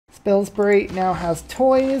Spilsbury now has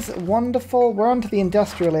toys. Wonderful. We're on to the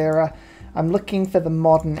industrial era. I'm looking for the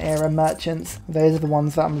modern era merchants. Those are the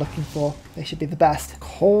ones that I'm looking for. They should be the best.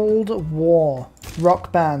 Cold War.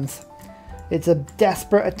 Rock bands. It's a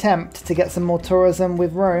desperate attempt to get some more tourism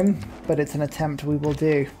with Rome, but it's an attempt we will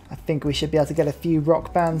do. I think we should be able to get a few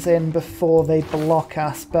rock bands in before they block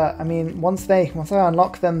us, but I mean, once I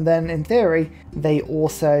unlock them, then in theory, they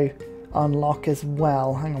also unlock as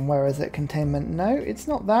well. Hang on, where is it? Containment? No, it's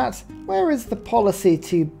not that. Where is the policy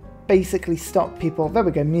to basically stop people? There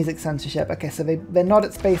we go, music censorship. Okay, so they're not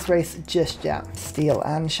at space race just yet. Steal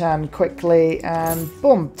Anshan quickly, and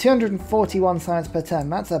boom, 241 science per turn.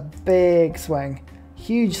 That's a big swing.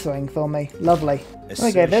 Huge swing for me. Lovely.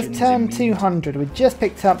 Okay, there's turn 200. We just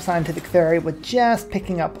picked up scientific theory. We're just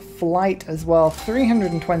picking up flight as well.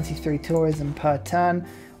 323 tourism per turn.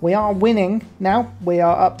 We are winning now. We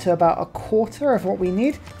are up to about a quarter of what we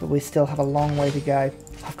need, but we still have a long way to go.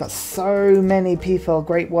 I've got so many people,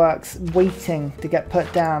 great works, waiting to get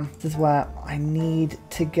put down. This is where I need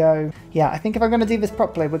to go. Yeah, I think if I'm going to do this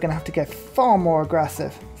properly, we're going to have to go far more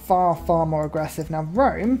aggressive. Far more aggressive. Now,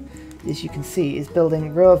 Rome, as you can see, is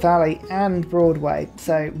building Ruhr Valley and Broadway.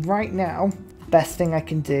 So right now, best thing I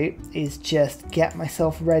can do is just get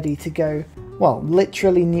myself ready to go, well,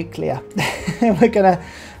 literally nuclear. We're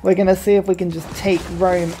gonna see if we can just take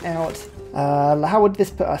Rome out. How would this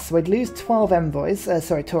put us? So I'd lose 12 envoys,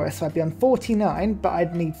 tourists, so I'd be on 49, but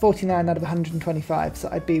I'd need 49 out of 125, so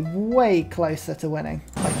I'd be way closer to winning.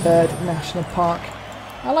 My third national park.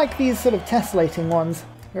 I like these sort of tessellating ones.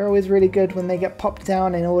 They're always really good when they get popped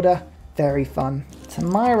down in order. Very fun.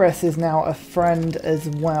 Tamiris is now a friend as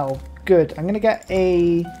well. Good. I'm going to get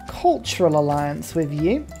a cultural alliance with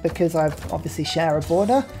you because I've obviously share a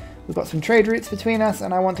border. We've got some trade routes between us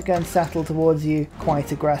and I want to go and settle towards you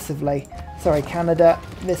quite aggressively. Sorry, Canada.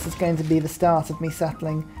 This is going to be the start of me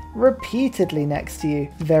settling repeatedly next to you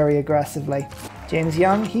very aggressively. James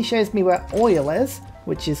Young, he shows me where oil is,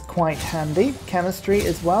 which is quite handy. Chemistry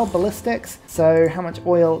as well, ballistics. So how much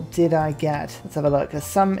oil did I get? Let's have a look. There's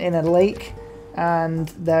some in a lake and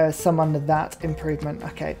there's some under that improvement.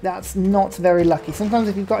 Okay, that's not very lucky. Sometimes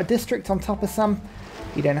if you've got a district on top of some,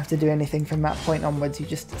 you don't have to do anything from that point onwards, you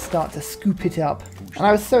just start to scoop it up. And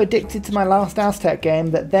I was so addicted to my last Aztec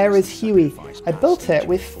game that there is Huey. I built it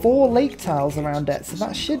with 4 lake tiles around it, so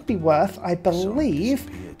that should be worth, I believe,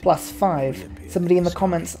 +5. Somebody in the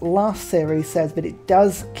comments last series says that it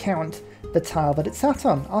does count the tile that it sat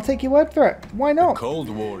on. I'll take your word for it. Why not? Cold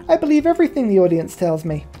War. I believe everything the audience tells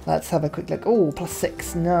me. Let's have a quick look. Oh,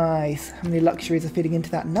 +6. Nice. How many luxuries are feeding into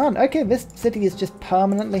that? None. Okay, this city is just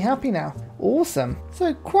permanently happy now. Awesome.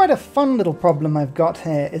 So quite a fun little problem I've got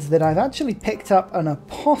here is that I've actually picked up an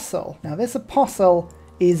apostle. Now this apostle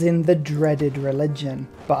is in the dreaded religion.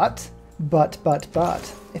 But,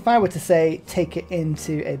 if I were to say take it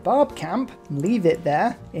into a barb camp, leave it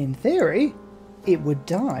there, in theory, it would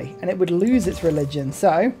die and it would lose its religion.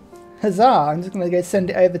 So, huzzah, I'm just going to go send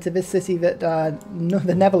it over to this city that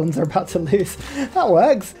the Netherlands are about to lose. That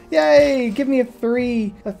works. Yay, give me a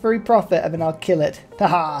free profit and then I'll kill it.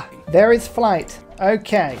 Haha, there is flight.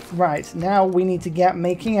 Okay, right, now we need to get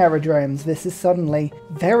making aerodromes. This is suddenly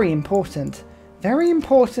very important. Very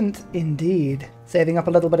important indeed. Saving up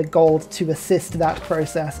a little bit of gold to assist that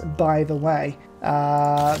process, by the way.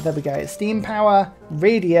 There we go. Steam power,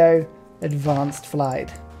 radio, advanced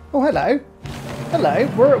flight. Oh, hello. Hello,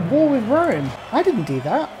 we're at war with Rome. I didn't do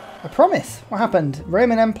that. I promise. What happened?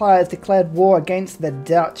 Roman Empire has declared war against the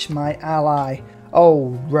Dutch, my ally. Oh,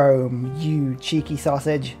 Rome, you cheeky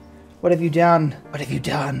sausage. What have you done? What have you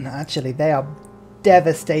done? Actually, they are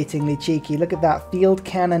devastatingly cheeky. Look at that. Field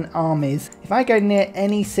cannon armies. If I go near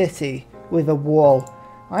any city with a wall,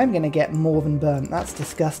 I'm going to get more than burnt. That's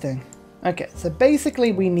disgusting. Okay, so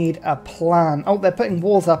basically we need a plan. Oh, they're putting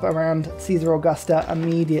walls up around Caesar Augusta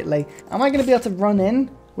immediately. Am I going to be able to run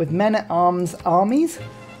in with men-at-arms armies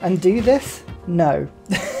and do this? No.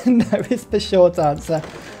 No is the short answer.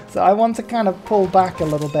 So I want to kind of pull back a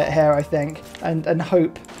little bit here, I think, and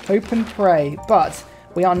hope and pray. But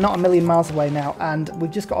we are not a million miles away now, and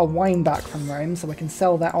we've just got a wine back from Rome, so I can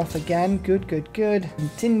sell that off again. Good, good, good.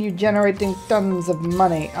 Continue generating tons of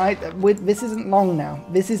money. This isn't long now.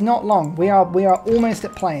 This is not long. We are almost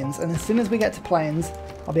at plains, and as soon as we get to plains,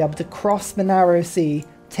 I'll be able to cross the narrow sea,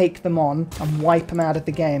 take them on, and wipe them out of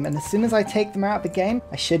the game. And as soon as I take them out of the game,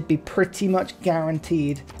 I should be pretty much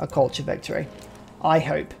guaranteed a culture victory. I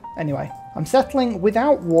hope. Anyway, I'm settling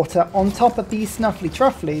without water on top of these snuffly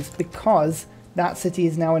trufflies because that city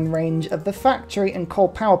is now in range of the factory and coal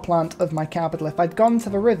power plant of my capital. If I'd gone to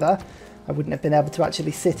the river, I wouldn't have been able to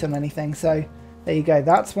actually sit on anything, so There you go,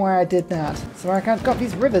 that's why I did that. So I can't. God,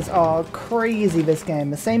 these rivers are crazy this game.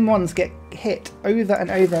 The same ones get hit over and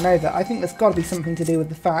over and over. I think there's got to be something to do with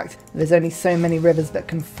the fact that there's only so many rivers that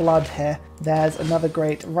can flood here. There's another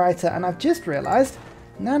great writer, and I've just realised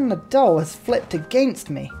Nan-na-dol has flipped against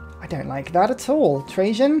me. I don't like that at all.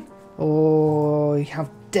 Trajan? Oh, how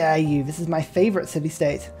dare you. This is my favourite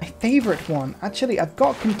city-state. My favourite one. Actually, I've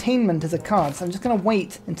got containment as a card, so I'm just going to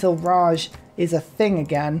wait until Raj is a thing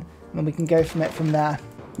again, and we can go from it from there.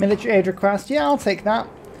 Military aid request. Yeah, I'll take that.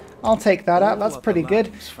 I'll take that out. That's pretty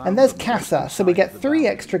good. And there's Casa, so we get 3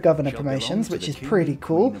 extra governor promotions, which is pretty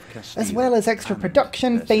cool, as well as extra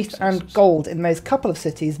production, faith, and gold in those couple of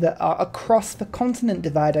cities that are across the continent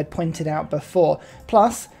divide I pointed out before.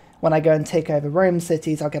 Plus, when I go and take over Rome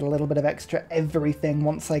cities, I'll get a little bit of extra everything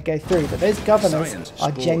once I go through. But those governors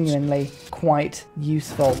are genuinely quite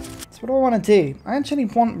useful. So what do I want to do? I actually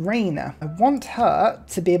want Raina. I want her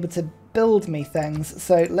to be able to build me things.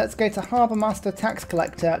 So let's go to Harbour Master, Tax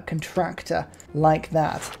Collector, Contractor, like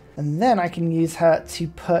that. And then I can use her to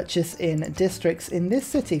purchase in districts in this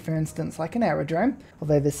city, for instance, like an aerodrome.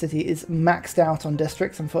 Although this city is maxed out on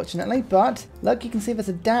districts, unfortunately. But look, you can see there's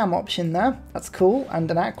a dam option there. That's cool.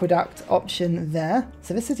 And an aqueduct option there.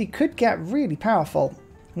 So this city could get really powerful.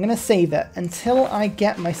 I'm going to save it until I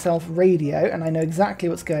get myself radio and I know exactly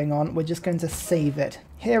what's going on. We're just going to save it.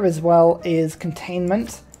 Here as well is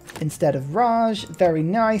containment instead of Raj. Very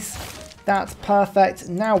nice. That's perfect.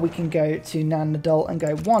 Now we can go to Nan-na-dol and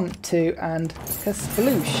go 1, 2, and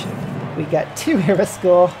Kasploosh. We get 2 hero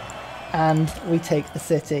score, and we take the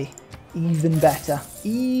city. Even better.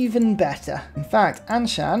 Even better. In fact,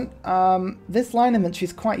 Anshan, this line inventory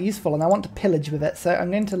is quite useful, and I want to pillage with it, so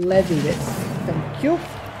I'm going to levy it. Thank you.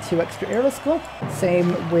 2 extra hero score. Same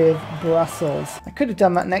with Brussels. I could have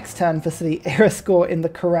done that next turn for the hero score in the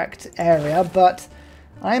correct area, but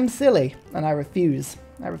I'm silly, and I refuse.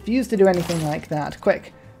 I refuse to do anything like that.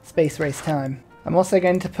 Quick, space race time. I'm also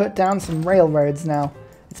going to put down some railroads now.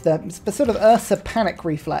 It's the sort of Ursa panic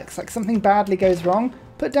reflex. Like something badly goes wrong,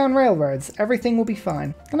 put down railroads. Everything will be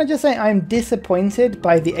fine. Can I just say I'm disappointed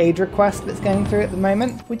by the aid request that's going through at the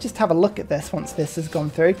moment? We just have a look at this once this has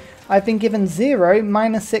gone through. I've been given 0,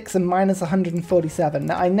 -6, and -147.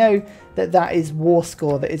 Now I know that that is war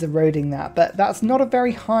score that is eroding that, but that's not a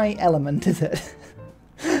very high element, is it?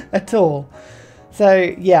 At all.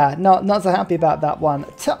 So yeah, not so happy about that one.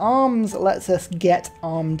 To arms lets us get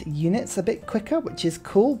armed units a bit quicker, which is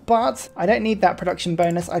cool, but I don't need that production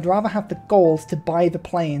bonus. I'd rather have the gold to buy the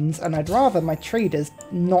planes, and I'd rather my traders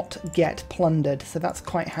not get plundered, so that's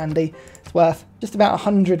quite handy. It's worth just about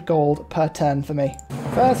 100 gold per turn for me.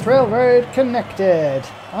 First railroad connected.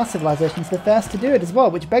 Our civilization's the first to do it as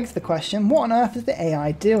well, which begs the question, what on earth is the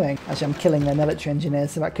AI doing? Actually, I'm killing their military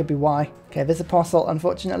engineers, so that could be why. Okay, this apostle,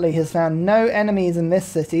 unfortunately, has found no enemies in this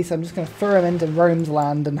city, so I'm just going to throw him into Rome's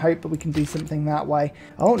land and hope that we can do something that way.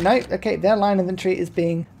 Oh, no, okay, their line inventory is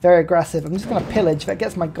being very aggressive. I'm just going to pillage. That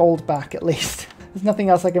gets my gold back, at least. There's nothing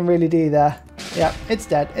else I can really do there. Yeah, it's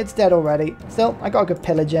dead. It's dead already. Still, I got a good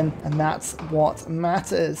pillage in, and that's what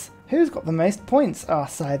matters. Who's got the most points? Oh,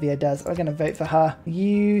 Scythia does. I'm going to vote for her.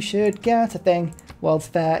 You should get a thing. World's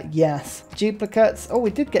Fair, yes. Duplicates. Oh, we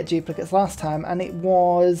did get duplicates last time, and it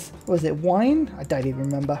was it wine? I don't even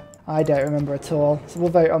remember. I don't remember at all. So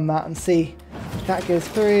we'll vote on that and see if that goes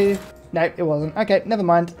through. No, it wasn't. Okay, never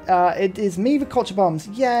mind. It is me with culture bombs.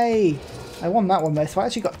 Yay! I won that one though, so I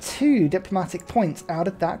actually got 2 diplomatic points out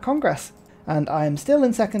of that Congress. And I am still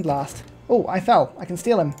in second last. Oh, I fell. I can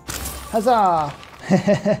steal him. Huzzah!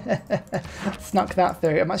 Snuck that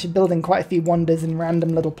through. I'm actually building quite a few wonders in random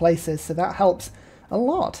little places, so that helps a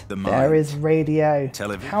lot. There is radio.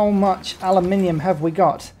 How much aluminium have we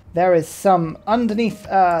got? There is some underneath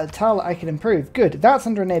tile that I can improve. Good. That's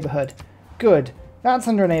under a neighborhood. Good. That's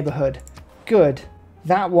under a neighborhood. Good.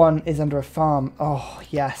 That one is under a farm. Oh,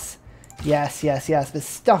 yes. Yes, yes, yes. There's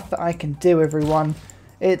stuff that I can do, everyone.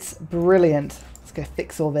 It's brilliant. Let's go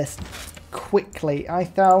fix all this quickly. I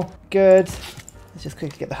fell. Good. Let's just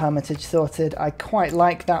quickly get the Hermitage sorted. I quite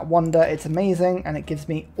like that wonder. It's amazing, and it gives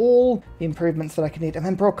me all the improvements that I can need. And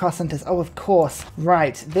then broadcast centers. Oh, of course.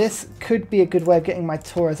 Right. This could be a good way of getting my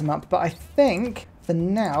tourism up, but I think for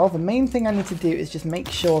now, the main thing I need to do is just make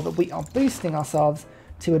sure that we are boosting ourselves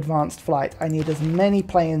to advanced flight. I need as many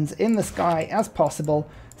planes in the sky as possible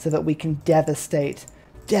so that we can devastate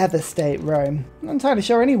Rome. I'm not entirely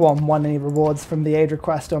sure anyone won any rewards from the aid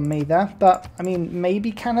request on me there, but I mean,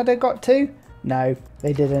 maybe Canada got 2? No,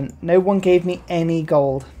 they didn't. No one gave me any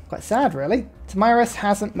gold. Quite sad, really. Tamiris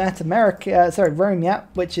hasn't met Rome yet,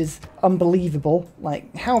 which is unbelievable.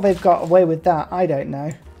 Like, how they've got away with that, I don't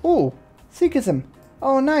know. Ooh, Sikhism.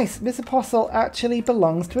 Oh, nice. This apostle actually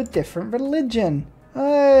belongs to a different religion.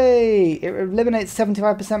 Hey, it eliminates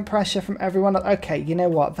 75% pressure from everyone. Okay, you know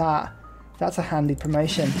what? That's a handy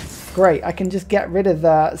promotion. Great, I can just get rid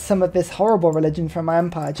of some of this horrible religion from my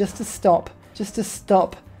empire just to stop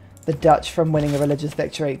the Dutch from winning a religious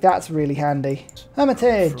victory. That's really handy.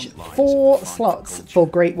 Hermitage, 4 slots for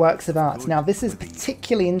great works of art. Now this is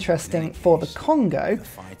particularly interesting for the Congo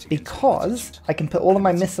because I can put all of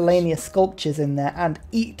my miscellaneous sculptures in there and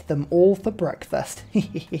eat them all for breakfast.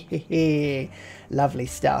 Lovely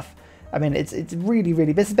stuff. I mean, it's really,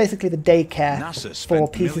 really... This is basically the daycare for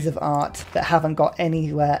pieces of art that haven't got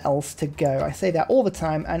anywhere else to go. I say that all the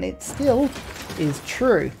time, and it still is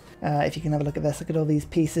true. If you can have a look at this, look at all these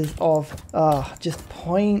pieces of, just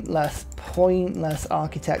pointless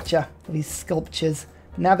architecture. These sculptures.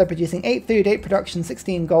 Now they're producing 8 food, 8 production,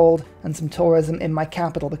 16 gold, and some tourism in my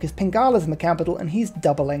capital, because Pingala's in the capital and he's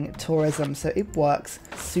doubling tourism, so it works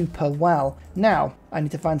super well. Now, I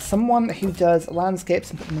need to find someone who does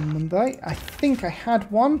landscapes and put them in Mumbai. I think I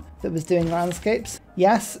had one that was doing landscapes.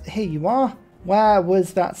 Yes, here you are. Where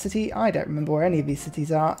was that city? I don't remember where any of these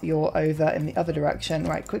cities are. You're over in the other direction.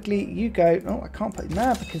 Right, quickly, you go. Oh, I can't put you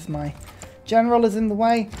there because my general is in the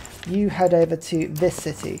way. You head over to this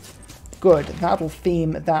city. Good, that'll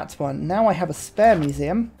theme that one. Now I have a spare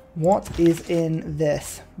museum. What is in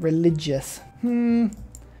this? Religious. Yeah,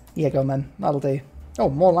 go on then. That'll do. Oh,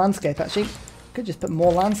 more landscape, actually. Could just put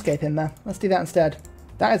more landscape in there. Let's do that instead.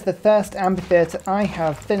 That is the first amphitheatre I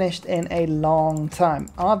have finished in a long time.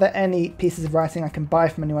 Are there any pieces of writing I can buy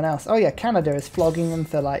from anyone else? Oh yeah, Canada is flogging them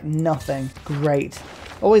for like nothing. Great.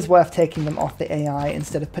 Always worth taking them off the AI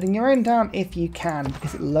instead of putting your own down if you can,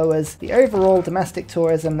 because it lowers the overall domestic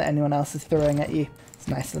tourism that anyone else is throwing at you. It's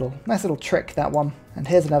a nice little trick, that one. And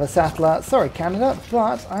here's another settler. Sorry, Canada,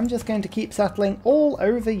 but I'm just going to keep settling all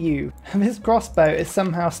over you. This crossbow is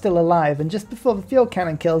somehow still alive, and just before the field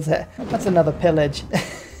cannon kills it, that's another pillage.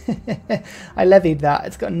 I levied that.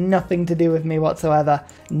 It's got nothing to do with me whatsoever.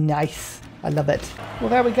 Nice. I love it. Well,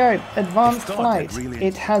 there we go. Advanced flight.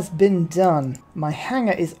 It has been done. My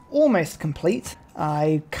hangar is almost complete.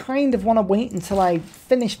 I kind of want to wait until I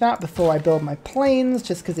finish that before I build my planes,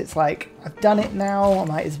 just because it's like, I've done it now, I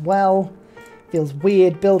might as well. Feels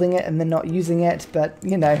weird building it and then not using it, but,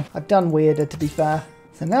 you know, I've done weirder, to be fair.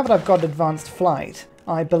 So now that I've got advanced flight,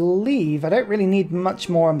 I believe I don't really need much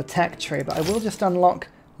more on the tech tree, but I will just unlock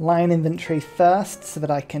line inventory first so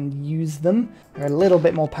that I can use them. They're a little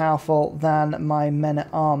bit more powerful than my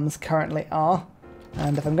men-at-arms currently are.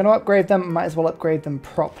 And if I'm going to upgrade them, I might as well upgrade them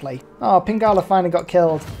properly. Oh, Pingala finally got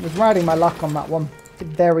killed. I was riding my luck on that one. Did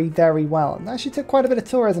very, very well. And actually took quite a bit of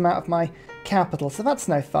tourism out of my capital, so that's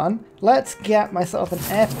no fun. Let's get myself an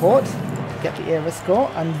airport, get the era score,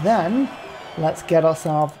 and then let's get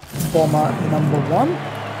ourselves bomber number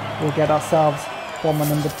 1. We'll get ourselves bomber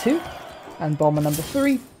number 2, and bomber number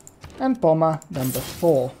 3, and bomber number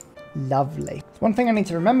 4. Lovely. One thing I need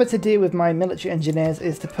to remember to do with my military engineers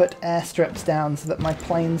is to put airstrips down so that my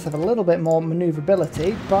planes have a little bit more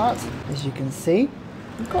maneuverability, but as you can see,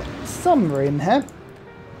 we've got some room here.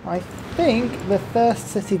 I think the first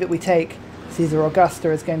city that we take, Caesar Augusta,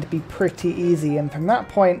 is going to be pretty easy, and from that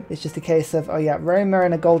point it's just a case of, oh yeah, Rome are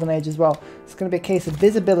in a golden age as well. It's going to be a case of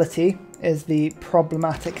visibility is the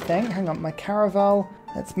problematic thing. Hang on, my caravel.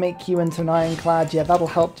 Let's make you into an ironclad. Yeah, that'll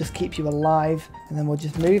help just keep you alive. And then we'll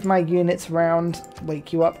just move my units around,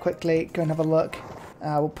 wake you up quickly, go and have a look.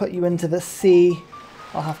 We'll put you into the sea.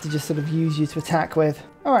 I'll have to just sort of use you to attack with.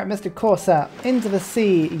 Alright, Mr. Corsair, into the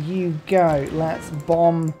sea you go. Let's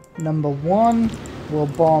bomb number 1. We'll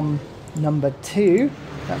bomb number 2.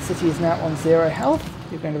 That city is now on 0 health.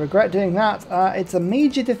 You're going to regret doing that. It's a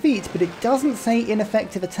major defeat, but it doesn't say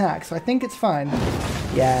ineffective attack, so I think it's fine.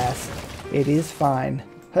 Yes. It is fine.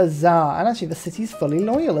 Huzzah! And actually the city's fully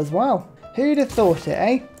loyal as well. Who'd have thought it,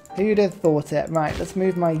 eh? Who'd have thought it? Right, let's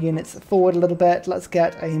move my units forward a little bit. Let's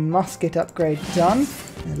get a musket upgrade done.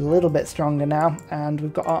 A little bit stronger now. And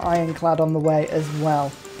we've got our ironclad on the way as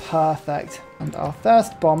well. Perfect. And our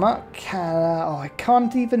first bomber can... oh, I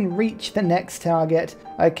can't even reach the next target.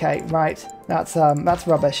 Okay, right. That's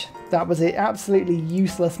rubbish. That was an absolutely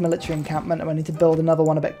useless military encampment, and I need to build another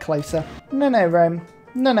one a bit closer. No, Rome.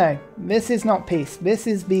 No, this is not peace. This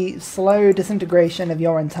is the slow disintegration of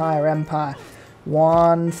your entire empire.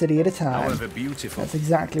 One city at a time. However beautiful. That's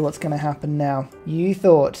exactly what's going to happen now. You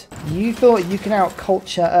thought you could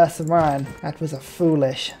out-culture Ursa. That was a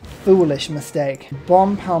foolish mistake.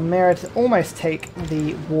 Bomb Palmyra to almost take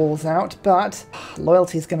the walls out, but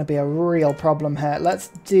loyalty is going to be a real problem here. Let's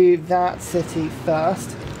do that city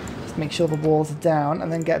first. Just make sure the walls are down,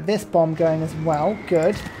 and then get this bomb going as well.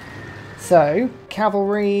 Good. So,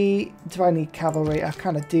 cavalry, do I need cavalry? I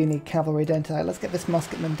kind of do need cavalry, don't I? Let's get this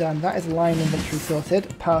musketman done. That is line inventory sorted.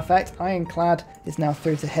 Perfect. Ironclad is now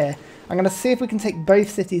through to here. I'm going to see if we can take both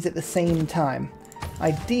cities at the same time.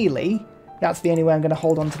 Ideally, that's the only way I'm going to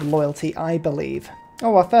hold on to the loyalty, I believe.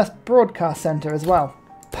 Oh, our first broadcast centre as well.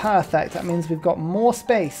 Perfect. That means we've got more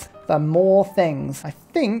space for more things. I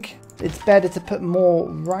think it's better to put more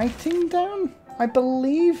writing down, I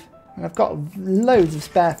believe. And I've got loads of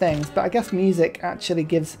spare things, but I guess music actually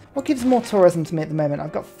gives... What gives more tourism to me at the moment?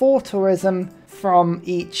 I've got 4 tourism from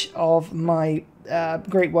each of my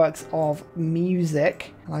great works of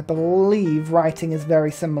music. And I believe writing is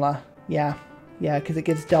very similar. Yeah, because it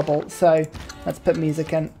gives double. So let's put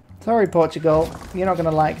music in. Sorry, Portugal. You're not going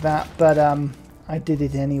to like that, but I did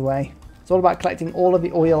it anyway. It's all about collecting all of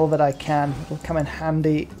the oil that I can. It will come in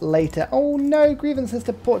handy later. Oh no, grievances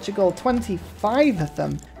to Portugal. 25 of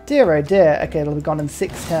them. Dear oh dear. Okay, it'll be gone in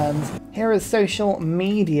 6 turns. Here is social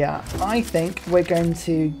media. I think we're going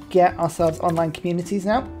to get ourselves online communities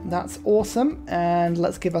now. That's awesome. And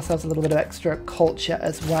let's give ourselves a little bit of extra culture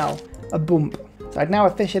as well. A boom. So I'd now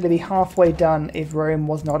officially be halfway done if Rome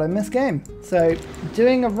was not in this game. So,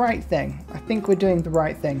 doing a right thing. I think we're doing the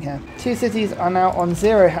right thing here. 2 cities are now on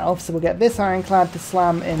 0 health, so we'll get this ironclad to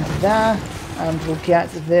slam into there, and we'll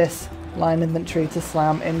get this line inventory to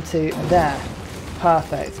slam into there.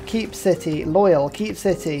 Perfect. Keep city. Loyal. Keep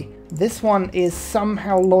city. This one is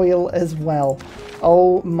somehow loyal as well.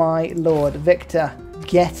 Oh my lord. Victor,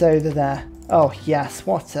 get over there. Oh yes,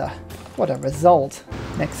 what a result.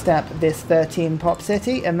 Next step, this 13 pop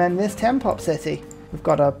city, and then this 10 pop city. We've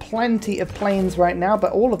got plenty of planes right now,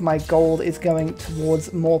 but all of my gold is going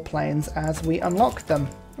towards more planes as we unlock them.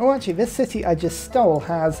 Oh, actually, this city I just stole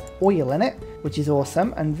has oil in it, which is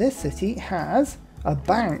awesome, and this city has a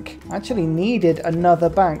bank. I actually needed another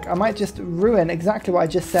bank. I might just ruin exactly what I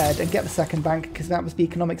just said and get the second bank, because that was the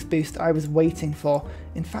economics boost I was waiting for.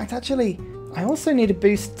 In fact, actually, I also need a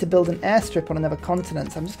boost to build an airstrip on another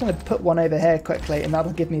continent, so I'm just going to put one over here quickly, and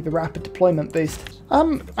that'll give me the rapid deployment boost.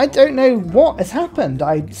 I don't know what has happened.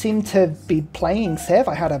 I seem to be playing Civ.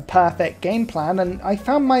 I had a perfect game plan, and I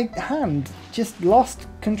found my hand just lost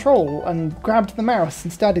control and grabbed the mouse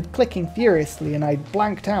and started clicking furiously, and I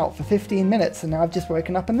blanked out for 15 minutes, and now I've just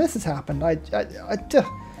woken up and this has happened.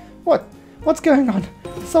 What's going on?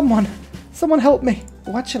 Someone help me.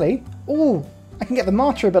 Oh, actually, I can get the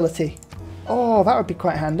martyr ability. Oh, that would be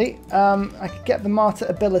quite handy. I could get the martyr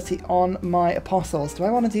ability on my apostles. Do I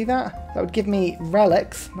want to do that? That would give me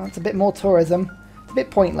relics. That's a bit more tourism. It's a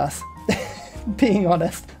bit pointless, being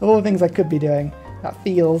honest. Of all the things I could be doing, that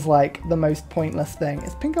feels like the most pointless thing.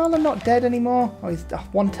 Is Pingala not dead anymore? Oh, he's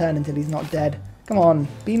 1 turn until he's not dead. Come on,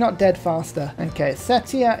 be not dead faster. Okay,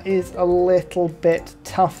 Setia is a little bit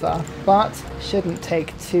tougher, but shouldn't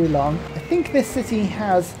take too long. I think this city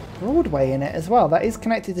has Broadway in it as well. That is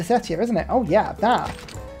connected to Setia, isn't it? Oh yeah,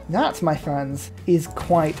 that, my friends, is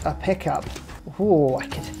quite a pickup. Oh,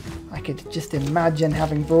 I could just imagine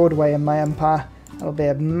having Broadway in my empire. That'll be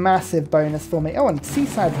a massive bonus for me. Oh, and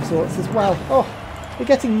seaside resorts as well. Oh, we're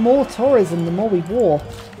getting more tourism the more we war.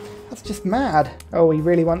 That's just mad. Oh, he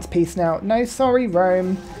really wants peace now. No, sorry,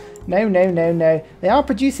 Rome. No, no, no, no. They are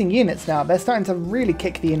producing units now. They're starting to really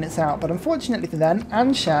kick the units out, but unfortunately for them,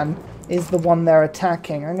 Anshan is the one they're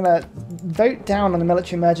attacking. I'm going to vote down on a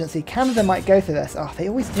military emergency. Canada might go for this. Oh, they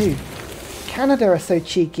always do. Canada are so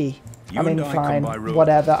cheeky. I mean, fine,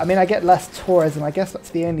 whatever. I mean, I get less tourism. I guess that's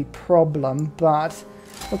the only problem, but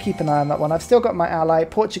we'll keep an eye on that one. I've still got my ally.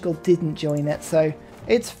 Portugal didn't join it, so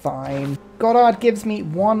it's fine. Goddard gives me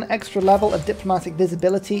 1 extra level of diplomatic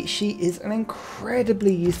visibility. She is an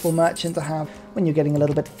incredibly useful merchant to have when you're getting a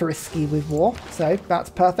little bit frisky with war, so that's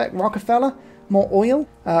perfect. Rockefeller, more oil.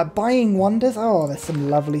 Buying wonders. Oh, there's some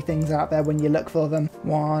lovely things out there when you look for them.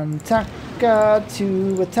 1 attacker,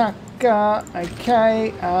 2 attacker.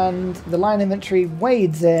 Okay, and the line inventory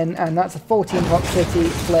wades in, and that's a 14 pop city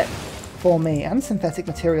flip for me. And synthetic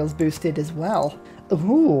materials boosted as well.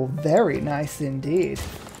 Ooh, very nice indeed.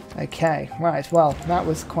 Okay, right, well, that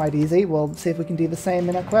was quite easy. We'll see if we can do the same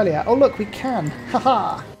in Aqualia. Oh, look, we can.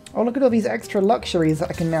 Haha! Oh, look at all these extra luxuries that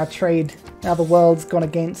I can now trade. Now the world's gone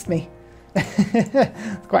against me.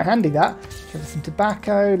 It's quite handy, that. Trade some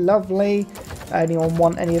tobacco, lovely. Anyone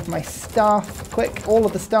want any of my stuff? Quick, all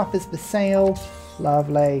of the stuff is for sale.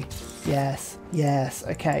 Lovely. Yes, yes.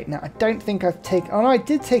 Okay, now I don't think I've taken... Oh no, I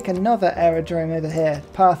did take another aerodrome over here.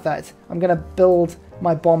 Perfect. I'm going to build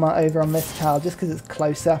my bomber over on this tile just because it's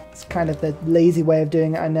closer. It's kind of the lazy way of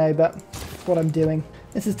doing it, I know, but it's what I'm doing.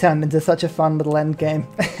 This has turned into such a fun little end game.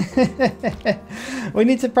 We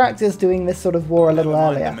need to practice doing this sort of war a little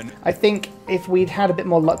earlier. I think if we'd had a bit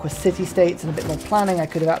more luck with city-states and a bit more planning, I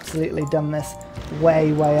could have absolutely done this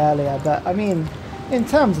way, way earlier. But, I mean, in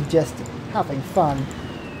terms of just having fun,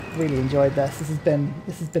 really enjoyed this. This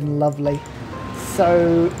has been lovely.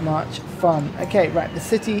 So much fun. Okay, right, the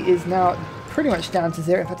city is now pretty much down to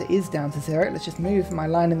 0. In fact, it is down to 0. Let's just move my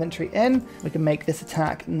line inventory in. We can make this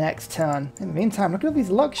attack next turn. In the meantime, look at all these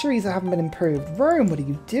luxuries that haven't been improved. Rome, what are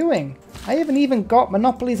you doing? I haven't even got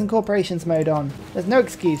monopolies and corporations mode on. There's no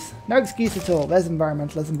excuse. No excuse at all. There's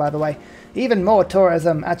environmentalism, by the way. Even more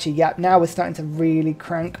tourism. Actually, yeah, now we're starting to really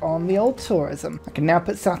crank on the old tourism. I can now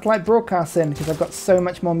put satellite broadcasts in because I've got so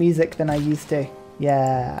much more music than I used to.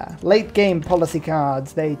 Yeah, late game policy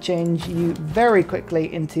cards. They change you very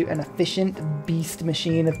quickly into an efficient beast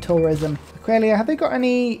machine of tourism. Aqualia, have they got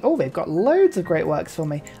any... Oh, they've got loads of great works for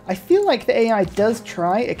me. I feel like the AI does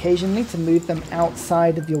try occasionally to move them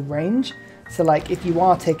outside of your range. So like if you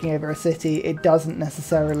are taking over a city, it doesn't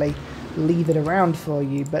necessarily leave it around for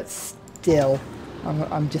you, but still,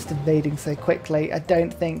 I'm just evading so quickly. I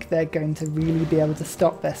don't think they're going to really be able to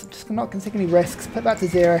stop this. I'm just not going to take any risks. Put that to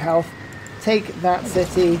 0 health. Take that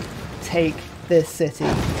city, take this city.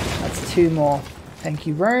 That's 2 more. Thank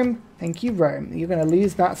you, Rome. Thank you, Rome. You're going to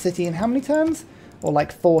lose that city in how many turns? Or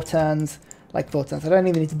like 4 turns. Like 4 turns. I don't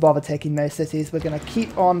even need to bother taking those cities. We're going to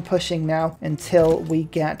keep on pushing now until we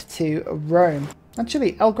get to Rome.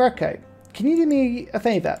 Actually, El Greco, can you do me a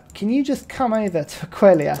favour? Can you just come over to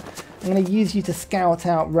Aqualia? I'm going to use you to scout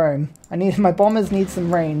out Rome. My bombers need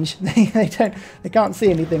some range. They can't see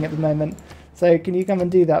anything at the moment. So can you come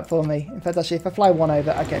and do that for me? In fact, actually, if I fly 1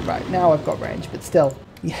 over... Okay, right, now I've got range, but still.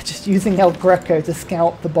 Yeah, just using El Greco to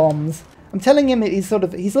scout the bombs. I'm telling him he's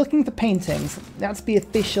looking for paintings. That's the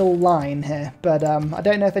official line here, but I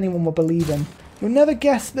don't know if anyone will believe him. You'll never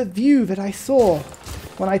guess the view that I saw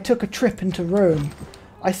when I took a trip into Rome.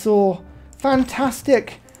 I saw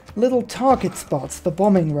fantastic little target spots for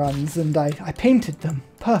bombing runs, and I painted them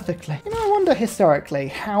perfectly. You know, I wonder historically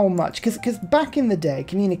how much, because back in the day,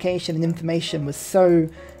 communication and information was so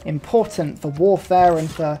important for warfare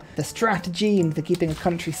and for the strategy and for keeping a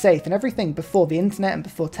country safe, and everything before the internet and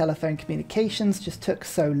before telephone communications just took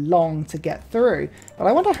so long to get through. But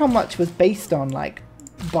I wonder how much was based on, like,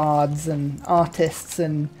 bards and artists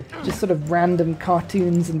and just sort of random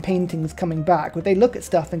cartoons and paintings coming back. Would they look at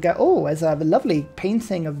stuff and go, oh, there's a lovely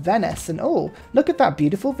painting of Venice, and oh, look at that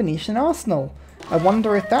beautiful Venetian arsenal. I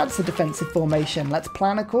wonder if that's a defensive formation. Let's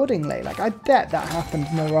plan accordingly. Like, I bet that happened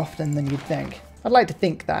more often than you'd think. I'd like to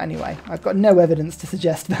think that anyway. I've got no evidence to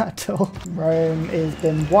suggest that at all. Rome has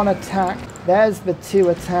been 1 attack. There's the 2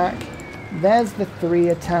 attack. There's the 3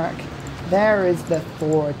 attack. There is the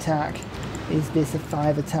 4 attack. Is this a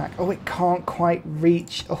 5 attack? Oh, it can't quite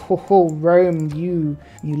reach. Oh, Rome, you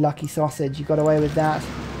lucky sausage. You got away with that.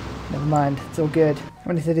 Never mind, it's all good. How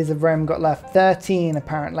many cities have Rome got left? 13,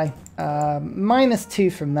 apparently.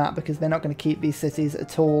 -2 from that, because they're not going to keep these cities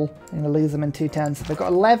at all. I'm going to lose them in 2 turns. So they've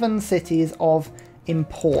got 11 cities of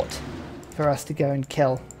import for us to go and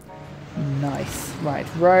kill. Nice. Right,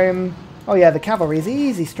 Rome. Oh yeah, the cavalry is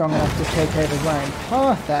easy strong enough to take over Rome.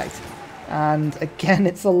 Perfect. And again,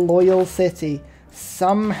 it's a loyal city.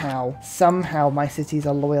 Somehow my cities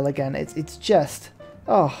are loyal again. It's just,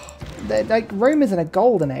 oh, like Rome is in a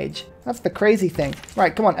golden age. That's the crazy thing.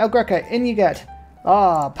 Right, come on, El Greco, in you get.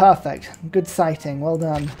 Ah, perfect. Good sighting, well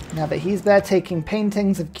done. Now that he's there taking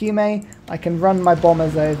paintings of Cumae, I can run my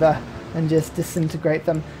bombers over and just disintegrate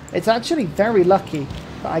them. It's actually very lucky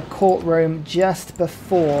that I caught Rome just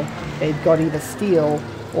before they'd got either steel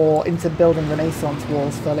or into building Renaissance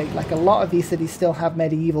walls fully. Like, a lot of these cities still have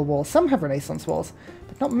medieval walls. Some have Renaissance walls,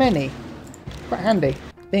 but not many. Quite handy.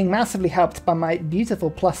 Being massively helped by my beautiful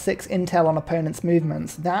 +6 intel on opponents'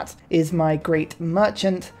 movements. That is my great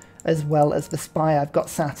merchant, as well as the spy I've got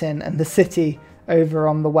sat in, and the city over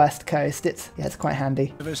on the west coast. It's quite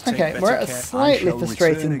handy. Okay, we're at a slightly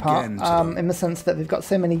frustrating part, in the sense that we've got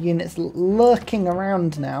so many units lurking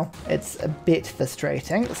around now. It's a bit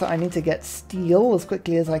frustrating, so I need to get steel as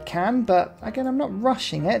quickly as I can, but again, I'm not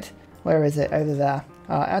rushing it. Where is it? Over there.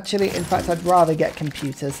 Actually, in fact, I'd rather get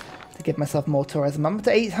computers to give myself more tourism. I'm up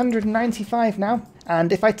to 895 now,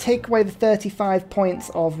 and if I take away the 35 points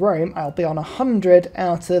of Rome, I'll be on 100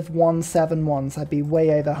 out of 171, so I'd be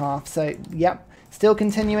way over half. So, yep. Still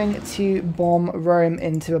continuing to bomb Rome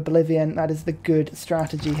into oblivion. That is the good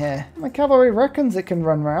strategy here. My cavalry reckons it can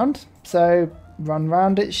run round, so run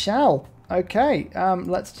round it shall. Okay,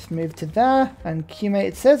 let's just move to there. And Cumae,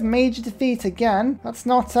 it says major defeat again. That's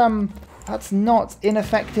not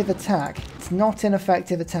ineffective attack. It's not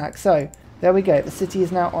ineffective attack. So, There we go. The city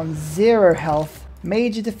is now on 0 health.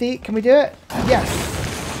 Major defeat. Can we do it?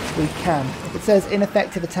 Yes, we can. If it says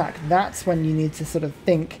ineffective attack, that's when you need to sort of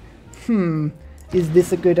think, is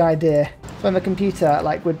this a good idea? So when the computer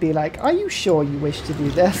would be like, are you sure you wish to do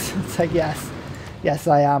this? It's like, yes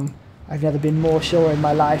I am. I've never been more sure in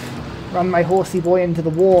my life. Run my horsey boy into the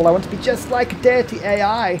wall. I want to be just like Deity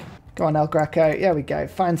AI. Go on, El Greco. There we go.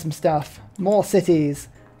 Find some stuff. More cities.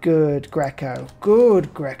 Good, Greco.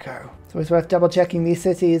 Good, Greco. So it's worth double checking these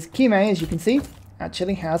cities. Kime, as you can see,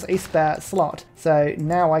 actually has a spare slot. So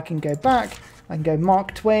now I can go back. I can go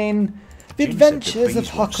Mark Twain. The Adventures of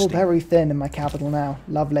Huckleberry Finn in my capital now.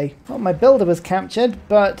 Lovely. Well, my builder was captured,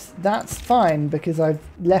 but that's fine because I've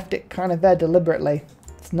left it kind of there deliberately.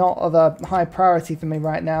 It's not of a high priority for me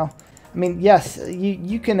right now. I mean, yes,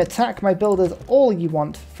 you can attack my builders all you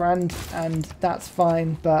want, friend, and that's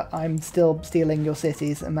fine, but I'm still stealing your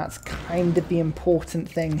cities, and that's kind of the important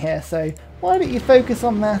thing here, so why don't you focus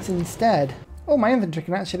on that instead? Oh, my infantry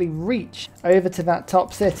can actually reach over to that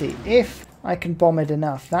top city, if I can bomb it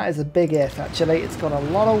enough. That is a big if, actually. It's got a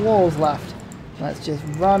lot of walls left. Let's just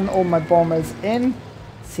run all my bombers in,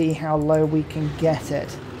 see how low we can get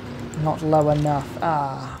it. Not low enough.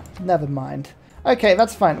 Ah, never mind. Okay,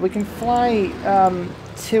 that's fine. We can fly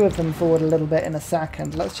 2 of them forward a little bit in a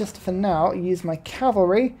second. Let's just, for now, use my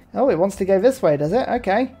cavalry. Oh, it wants to go this way, does it?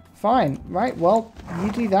 Okay, fine. Right, well,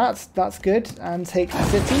 you do that. That's good. And take the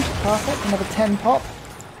city. Perfect. Another 10 pop.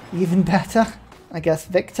 Even better. I guess,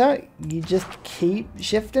 Victor, you just keep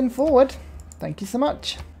shifting forward. Thank you so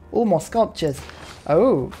much. All more sculptures.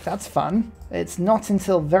 Oh, that's fun. It's not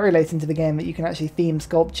until very late into the game that you can actually theme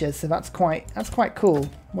sculptures, so that's quite cool.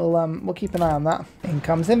 We'll keep an eye on that. In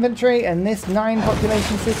comes infantry, and this 9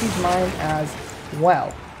 population city is mine as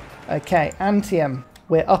well. Okay, Antium.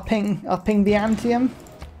 We're upping the Antium.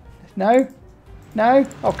 No? No?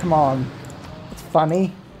 Oh, come on. It's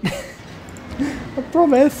funny. I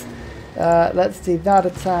promise. Let's do that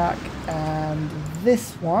attack, and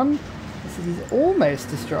this one. This is almost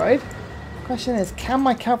destroyed. Question is, can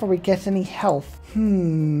my cavalry get any health?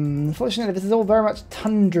 Unfortunately, this is all very much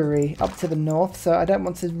tundra-y up to the north, so I don't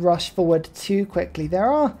want to rush forward too quickly.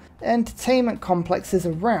 There are entertainment complexes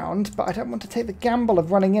around, but I don't want to take the gamble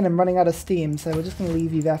of running in and running out of steam, so we're just going to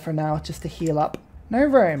leave you there for now, just to heal up. No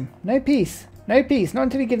Rome, no peace, no peace, not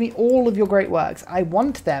until you give me all of your great works. I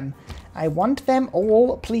want them. I want them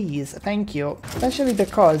all, please. Thank you. Especially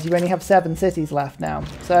because you only have 7 cities left now,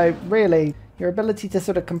 so really, your ability to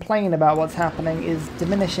sort of complain about what's happening is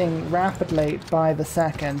diminishing rapidly by the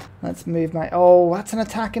second. Let's move my... Oh, that's an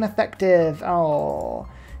attack ineffective. Oh,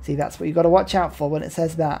 see, that's what you've got to watch out for when it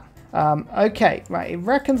says that. Okay, right. It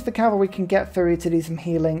reckons the cavalry can get through to do some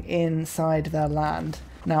healing inside their land.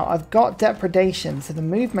 Now, I've got depredation, so the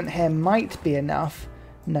movement here might be enough.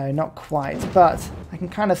 No, not quite, but I can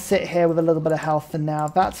kind of sit here with a little bit of health for now.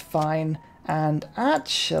 That's fine. And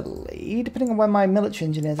actually, depending on where my military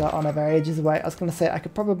engineers are, oh no, they're ages away. I was going to say I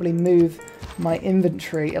could probably move my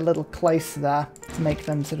inventory a little closer there to make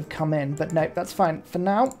them sort of come in. But no, that's fine. For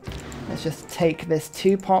now, let's just take this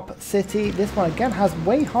 2-pop city. This one, again, has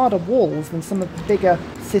way harder walls than some of the bigger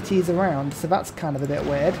cities around. So that's kind of a bit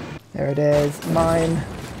weird. There it is. Mine.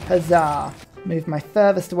 Huzzah. Move my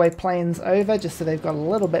furthest away planes over just so they've got a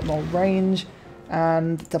little bit more range.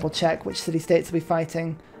 And double check which city-states are we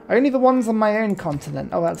fighting. Only the ones on my own continent.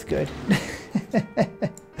 Oh, that's good.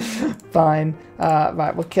 Fine.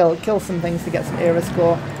 Right, we'll kill some things to get some era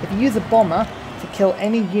score. If you use a bomber to kill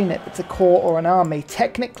any unit that's a corps or an army,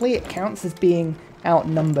 technically it counts as being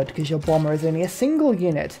outnumbered because your bomber is only a single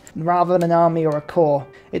unit rather than an army or a corps.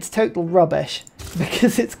 It's total rubbish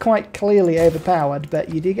because it's quite clearly overpowered,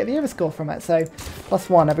 but you do get the era score from it, so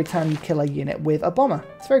 +1 every time you kill a unit with a bomber.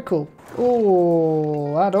 It's very cool.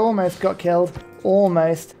 Oh, that almost got killed.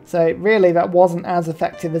 Almost. So really that wasn't as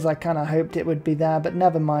effective as I kind of hoped it would be there, but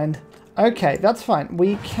never mind. Okay, that's fine.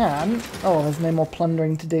 We can... Oh, there's no more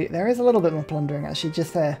plundering to do. There is a little bit more plundering actually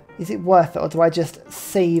just there. Is it worth it, or do I just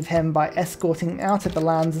save him by escorting out of the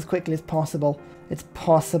lands as quickly as possible? It's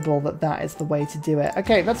possible that that is the way to do it.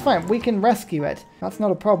 Okay, that's fine. We can rescue it. That's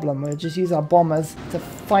not a problem. We'll just use our bombers to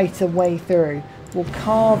fight a way through. We'll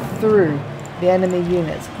carve through the enemy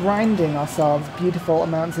units, grinding ourselves beautiful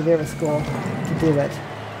amounts of era score to do it.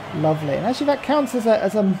 Lovely. And actually that counts as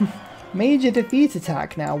a major defeat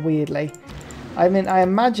attack now, weirdly. I mean, I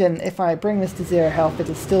imagine if I bring this to 0 health,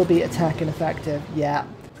 it'll still be attack ineffective. Yeah,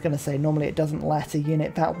 I was going to say, normally it doesn't let a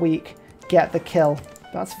unit that weak get the kill.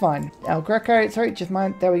 That's fine. El Greco, sorry, just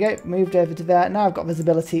mind. There we go. Moved over to there. Now I've got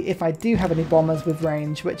visibility if I do have any bombers with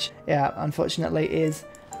range, which, yeah, unfortunately is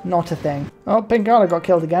Not a thing. Oh, Pingala got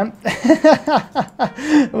killed again.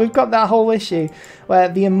 We've got that whole issue where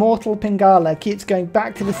the immortal Pingala keeps going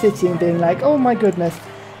back to the city and being like, oh my goodness,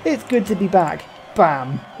 it's good to be back.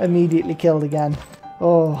 Bam! Immediately killed again.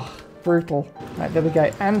 Oh, brutal. Right, there we go.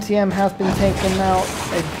 Antium has been taken out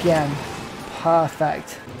again.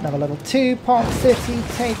 Perfect. Another level 2 Pop City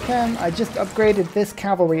taken. I just upgraded this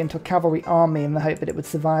cavalry into a cavalry army in the hope that it would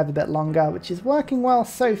survive a bit longer, which is working well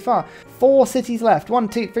so far. 4 cities left. 1,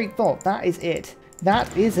 2, 3, 4. That is it.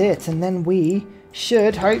 That is it. And then we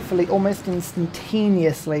should hopefully almost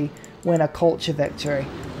instantaneously win a culture victory.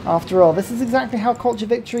 After all, this is exactly how culture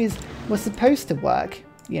victories were supposed to work,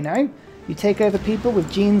 you know? You take over people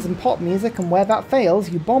with genes and pop music, and where that fails,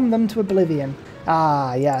 you bomb them to oblivion.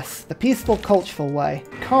 Ah, yes, the peaceful, cultural way.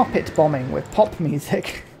 Carpet bombing with pop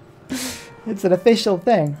music. It's an official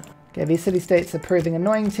thing. Okay, these city-states are proving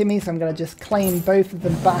annoying to me, so I'm going to just claim both of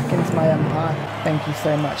them back into my empire. Thank you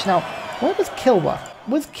so much. Now, where was Kilwa?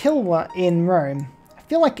 Was Kilwa in Rome? I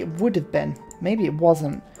feel like it would have been. Maybe it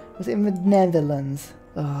wasn't. Was it in the Netherlands?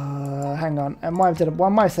 Hang on. And why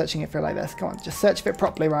am I searching it for like this? Come on, just search for it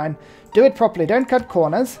properly, Ryan. Do it properly. Don't cut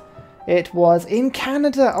corners. It was in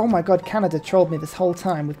Canada. Oh my god, Canada trolled me this whole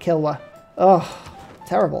time with Kilwa. Oh,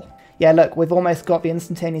 terrible. Yeah, look, we've almost got the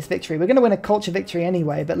instantaneous victory. We're going to win a culture victory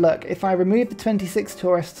anyway, but look, if I remove the 26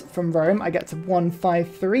 tourists from Rome, I get to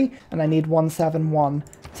 153, and I need 171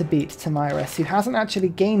 to beat Tamiris, who hasn't actually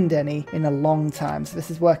gained any in a long time, so this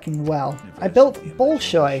is working well. I built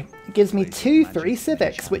Bolshoi. It gives me 2 free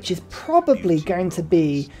civics, which is probably going to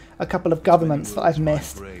be a couple of governments that I've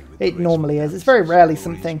missed. It normally is. It's very rarely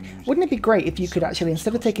something. Wouldn't it be great if you could actually,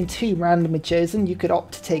 instead of taking 2 randomly chosen, you could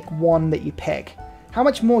opt to take 1 that you pick? How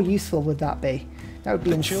much more useful would that be? That would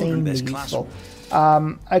be insanely useful.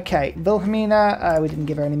 Okay, Wilhelmina, we didn't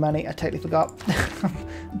give her any money. I totally forgot.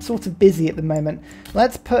 I'm sort of busy at the moment.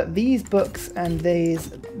 Let's put these books and these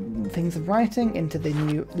things of writing into the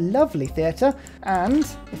new lovely theatre. And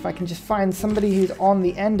if I can just find somebody who's on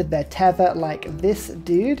the end of their tether like this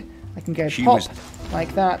dude, I can go pop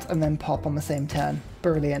like that and then pop on the same turn.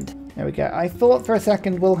 Brilliant. There we go. I thought for a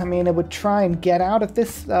second Wilhelmina would try and get out of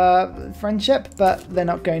this friendship, but they're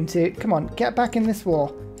not going to. Come on, get back in this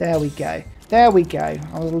war. There we go. There we go.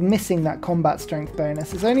 I was missing that combat strength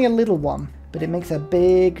bonus. It's only a little one, but it makes a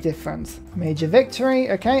big difference. Major victory.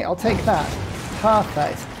 Okay, I'll take that.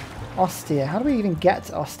 Perfect. Ostia. How do we even get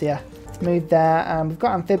to Ostia? Let's move there. We've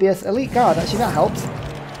got Amphibious. Elite Guard. Actually, that helps.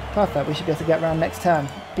 Perfect. We should be able to get around next turn.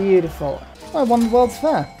 Beautiful. Oh, I won the World's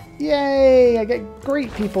Fair. Yay! I get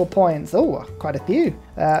great people points. Oh, quite a few.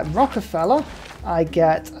 Rockefeller. I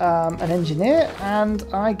get an engineer, and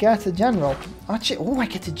I get a general. Actually, oh, I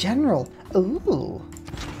get a general. Ooh.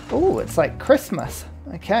 Ooh, it's like Christmas.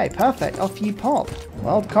 Okay, perfect. Off you pop.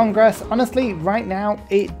 World Congress. Honestly, right now,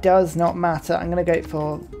 it does not matter. I'm going to go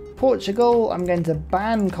for Portugal. I'm going to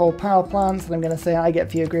ban coal power plants, and I'm going to say I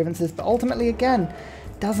get fewer grievances. But ultimately, again,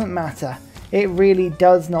 doesn't matter. It really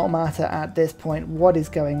does not matter at this point what is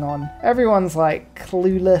going on. Everyone's like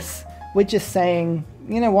clueless. We're just saying,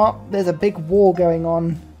 you know what, there's a big war going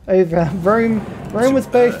on over Rome. Rome was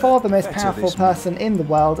by far the most powerful person in the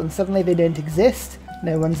world, and suddenly they don't exist.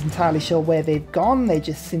 No one's entirely sure where they've gone. They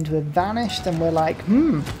just seem to have vanished, and we're like,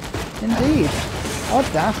 indeed. Odd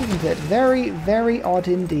that, isn't it? Very, very odd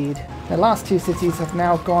indeed. The last 2 cities have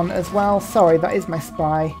now gone as well. Sorry, that is my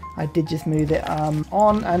spy. I did just move it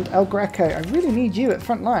on. And El Greco, I really need you at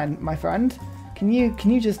front line, my friend. Can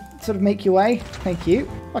you just sort of make your way? Thank you.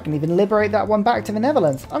 I can even liberate that one back to the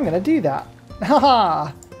Netherlands. I'm going to do that.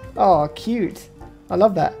 Haha! Oh, cute. I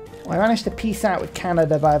love that. Well, I managed to peace out with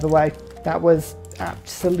Canada, by the way. That was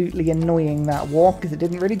absolutely annoying, that war, because it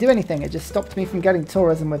didn't really do anything. It just stopped me from getting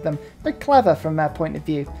tourism with them. Very clever from their point of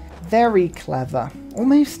view. Very clever.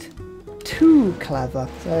 Almost too clever.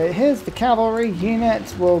 So here's the cavalry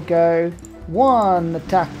unit. We'll go 1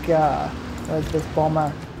 attacker. Where's this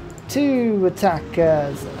bomber? 2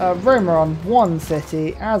 attackers. Rome are on 1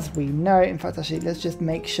 city, as we know. In fact, actually, let's just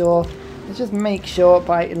make sure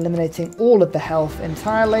by eliminating all of the health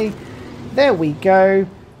entirely. There we go.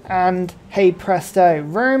 And hey presto,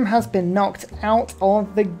 Rome has been knocked out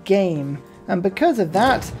of the game. And because of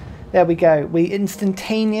that, there we go. We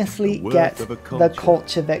instantaneously get the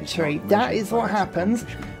culture victory. That is what happens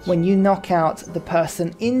when you knock out the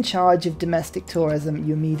person in charge of domestic tourism.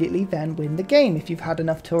 You immediately then win the game if you've had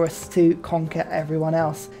enough tourists to conquer everyone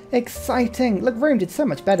else. Exciting. Look, Rome did so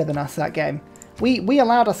much better than us that game. We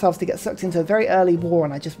allowed ourselves to get sucked into a very early war,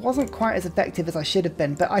 and I just wasn't quite as effective as I should have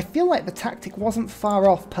been, but I feel like the tactic wasn't far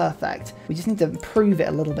off perfect. We just need to improve it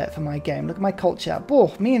a little bit for my game. Look at my culture.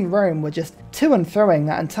 Oh, me and Rome were just to and throwing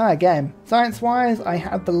that entire game. Science-wise, I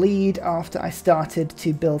had the lead after I started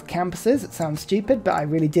to build campuses. It sounds stupid, but I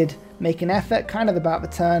really did make an effort, kind of about the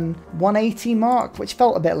turn 180 mark, which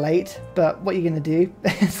felt a bit late, but what are you going to do?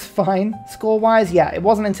 It's fine. Score-wise, yeah, it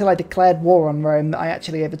wasn't until I declared war on Rome that I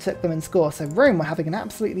actually overtook them in score, so Rome were having an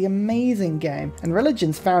absolutely amazing game. And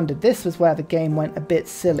religions founded, this was where the game went a bit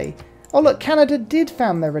silly. Oh look, Canada did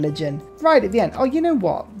found their religion right at the end. Oh, you know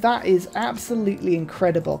what? That is absolutely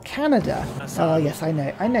incredible. Canada. Oh yes, I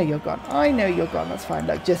know you're gone. I know you're gone. That's fine.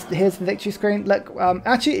 Look, just here's the victory screen. Look,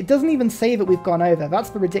 actually, it doesn't even say that we've gone over. That's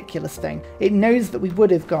the ridiculous thing. It knows that we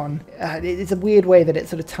would have gone. It's a weird way that it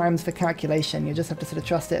sort of times for calculation. You just have to sort of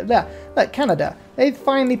trust it. There, look, Canada. They've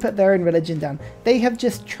finally put their own religion down. They have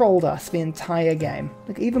just trolled us the entire game.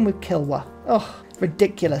 Look, even with Kilwa. Oh.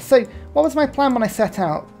 Ridiculous. So what was my plan when I set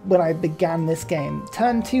out when I began this game?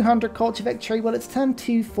 Turn 200 culture victory? Well, it's turn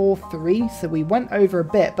 243, so we went over a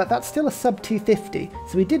bit, but that's still a sub 250,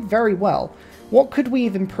 so we did very well. What could we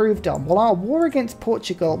have improved on? Well, our war against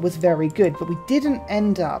Portugal was very good, but we didn't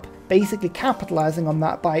end up basically capitalizing on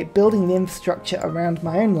that by building the infrastructure around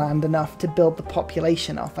my own land enough to build the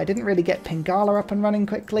population off. I didn't really get Pingala up and running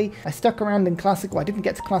quickly. I stuck around in Classical. I didn't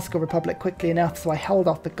get to Classical Republic quickly enough, so I held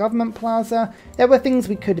off the government plaza. There were things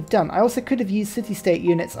we could have done. I also could have used city-state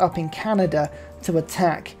units up in Canada to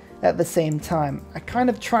attack at the same time. I kind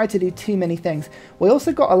of tried to do too many things. We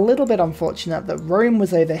also got a little bit unfortunate that Rome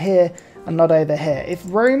was over here and not over here. If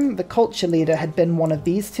Rome, the culture leader, had been one of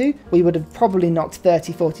these two, we would have probably knocked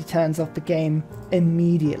 30-40 turns off the game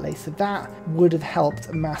immediately, so that would have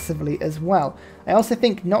helped massively as well. I also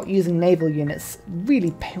think not using naval units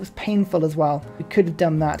really was painful as well. We could have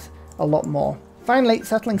done that a lot more. Finally,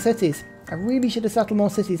 settling cities. I really should have settled more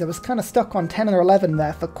cities. I was kind of stuck on 10 or 11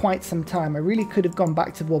 there for quite some time. I really could have gone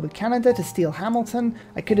back to war with Canada to steal Hamilton.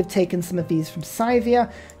 I could have taken some of these from Scythia.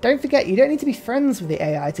 Don't forget, you don't need to be friends with the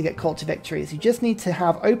AI to get culture victories. You just need to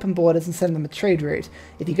have open borders and send them a trade route.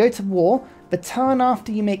 If you go to war, the turn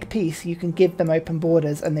after you make peace, you can give them open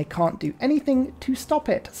borders and they can't do anything to stop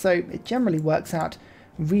it. So it generally works out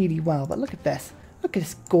really well. But look at this. Look at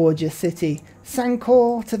this gorgeous city.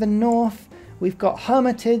 Sankor to the north. We've got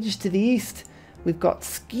Hermitage to the east. We've got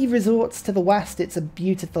ski resorts to the west. It's a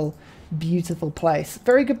beautiful, beautiful place.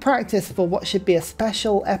 Very good practice for what should be a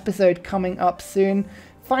special episode coming up soon.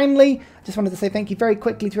 Finally, I just wanted to say thank you very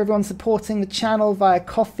quickly to everyone supporting the channel via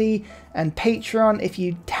Ko-fi and Patreon. If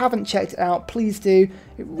you haven't checked it out, please do.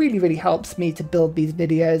 It really, really helps me to build these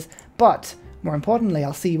videos. But more importantly,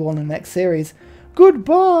 I'll see you all in the next series.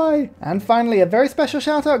 Goodbye! And finally, a very special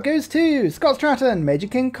shout out goes to Scott Stratton, Major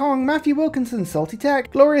King Kong, Matthew Wilkinson, Salty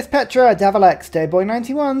Tech, Glorious Petra, Davalex,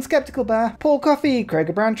 Dayboy91, Skeptical Bear, Paul Coffey,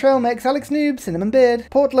 Krager Brown Trail Mix, Alex Noob, Cinnamon Beard,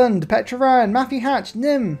 Portland, Petra Ryan, Matthew Hatch,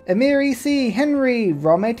 Nim, Emir EC, Henry,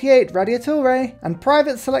 Rom88, Radiature, and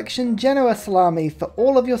Private Selection Genoa Salami for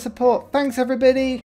all of your support. Thanks everybody!